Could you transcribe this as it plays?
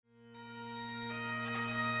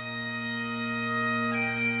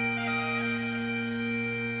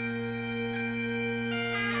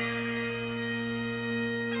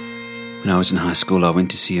When I was in high school, I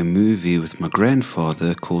went to see a movie with my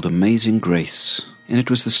grandfather called Amazing Grace, and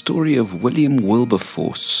it was the story of William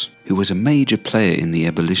Wilberforce, who was a major player in the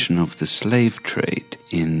abolition of the slave trade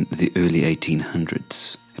in the early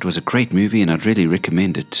 1800s. It was a great movie and I'd really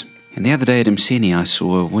recommend it. And the other day at Mseni, I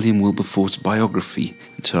saw a William Wilberforce biography,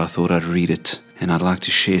 and so I thought I'd read it, and I'd like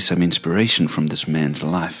to share some inspiration from this man's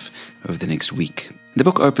life over the next week. The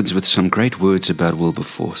book opens with some great words about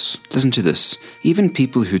Wilberforce. Listen to this. Even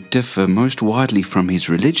people who differ most widely from his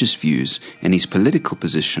religious views and his political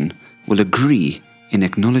position will agree in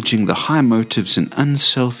acknowledging the high motives and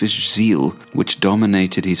unselfish zeal which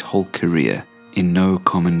dominated his whole career in no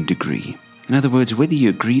common degree. In other words, whether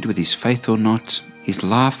you agreed with his faith or not, his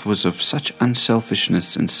life was of such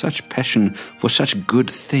unselfishness and such passion for such good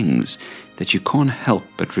things that you can't help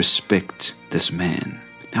but respect this man.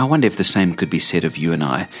 Now, I wonder if the same could be said of you and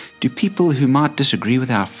I. Do people who might disagree with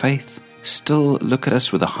our faith still look at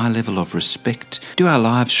us with a high level of respect? Do our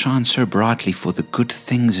lives shine so brightly for the good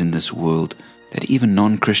things in this world that even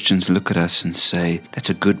non-Christians look at us and say, that's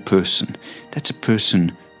a good person. That's a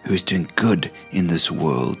person who is doing good in this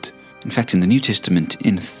world. In fact, in the New Testament,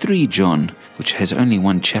 in 3 John, which has only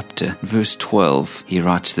one chapter, verse 12, he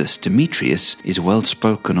writes this: Demetrius is well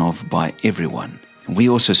spoken of by everyone, and we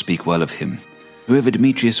also speak well of him. Whoever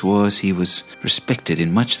Demetrius was, he was respected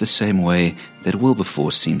in much the same way that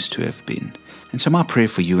Wilberforce seems to have been. And so my prayer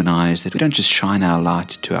for you and I is that we don't just shine our light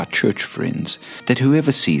to our church friends, that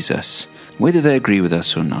whoever sees us, whether they agree with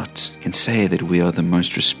us or not, can say that we are the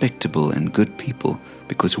most respectable and good people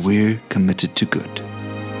because we're committed to good.